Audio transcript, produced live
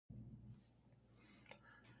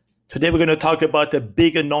Today, we're going to talk about a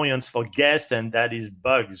big annoyance for guests, and that is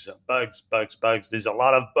bugs. Bugs. There's a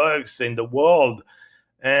lot of bugs in the world,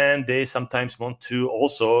 and they sometimes want to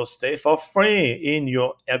also stay for free in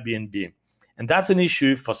your Airbnb. And that's an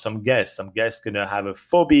issue for some guests. Some guests are going to have a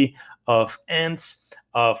phobia of ants,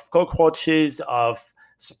 of cockroaches, of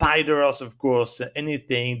spiders, of course,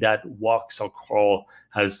 anything that walks or crawls,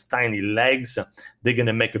 has tiny legs. They're going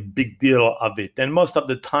to make a big deal of it. And most of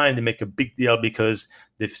the time, they make a big deal because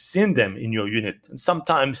they've seen them in your unit. And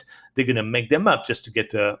sometimes they're going to make them up just to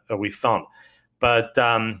get a refund. But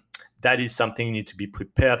that is something you need to be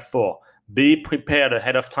prepared for. Be prepared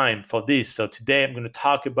ahead of time for this. So today, I'm going to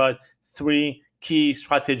talk about three key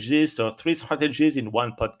strategies, or three strategies in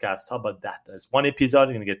one podcast. How about that? As one episode,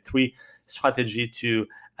 you're going to get three strategies to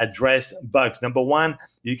address bugs. Number one,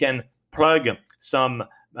 you can plug some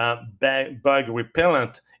bug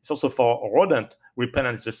repellent. It's also for rodent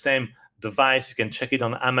repellent. It's the same device. You can check it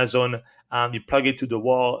on Amazon. You plug it to the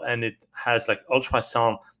wall, and it has like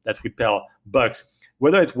ultrasound that repel bugs.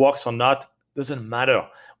 Whether it works or not doesn't matter.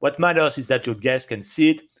 What matters is that your guests can see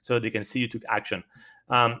it, so they can see you took action.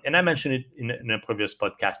 And I mentioned it in a previous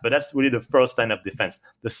podcast, but that's really the first line of defense.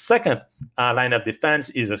 The second line of defense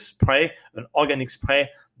is a spray, an organic spray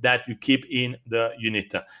that you keep in the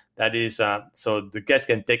unit. That is, so the guests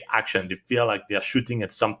can take action. They feel like they're shooting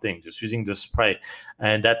at something, just using the spray,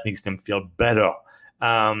 and that makes them feel better.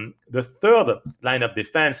 The third line of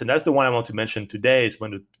defense, and that's the one I want to mention today, is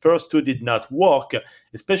when the first two did not work,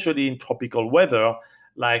 especially in tropical weather,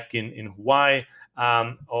 like in Hawaii,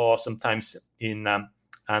 or sometimes in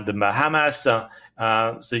the Bahamas.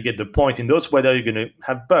 So you get the point. In those weather, you're going to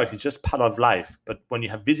have bugs. It's just part of life. But when you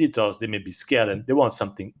have visitors, they may be scared and they want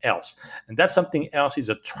something else. And that something else is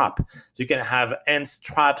a trap. So you can have ants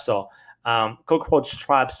traps or cockroach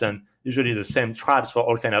traps, and usually the same traps for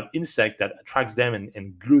all kind of insect that attracts them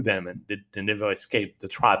and glue them, and they never escape the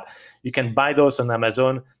trap. You can buy those on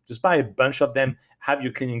Amazon. Just buy a bunch of them. Have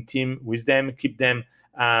your cleaning team with them. Keep them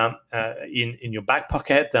in your back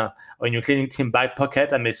pocket, or in your cleaning team back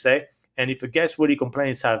pocket, I may say. And if a guest really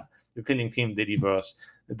complains, have your cleaning team delivers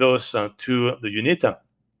those to the unit.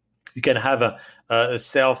 You can have a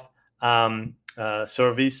self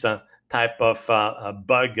service type of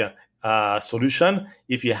bug solution.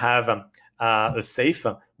 If you have a safe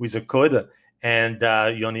with a code, and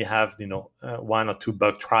you only have one or two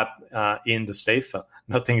bug trap in the safe,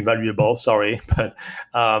 nothing valuable, sorry, but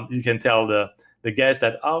you can tell the guest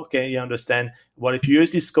that, okay, you understand. Well, if you use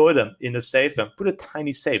this code in the safe, put a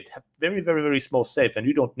tiny safe, have very, very, very small safe, and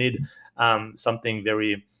you don't need something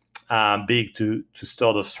very big to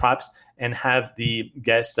store those traps, and have the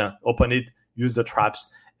guest open it, use the traps,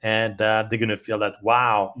 and they're going to feel that,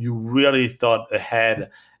 wow, you really thought ahead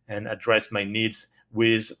and addressed my needs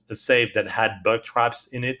with a safe that had bug traps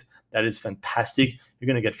in it. That is fantastic. You're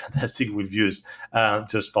going to get fantastic reviews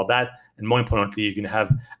just for that. And more importantly, you're going to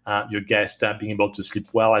have your guests being able to sleep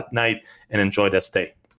well at night and enjoy their stay.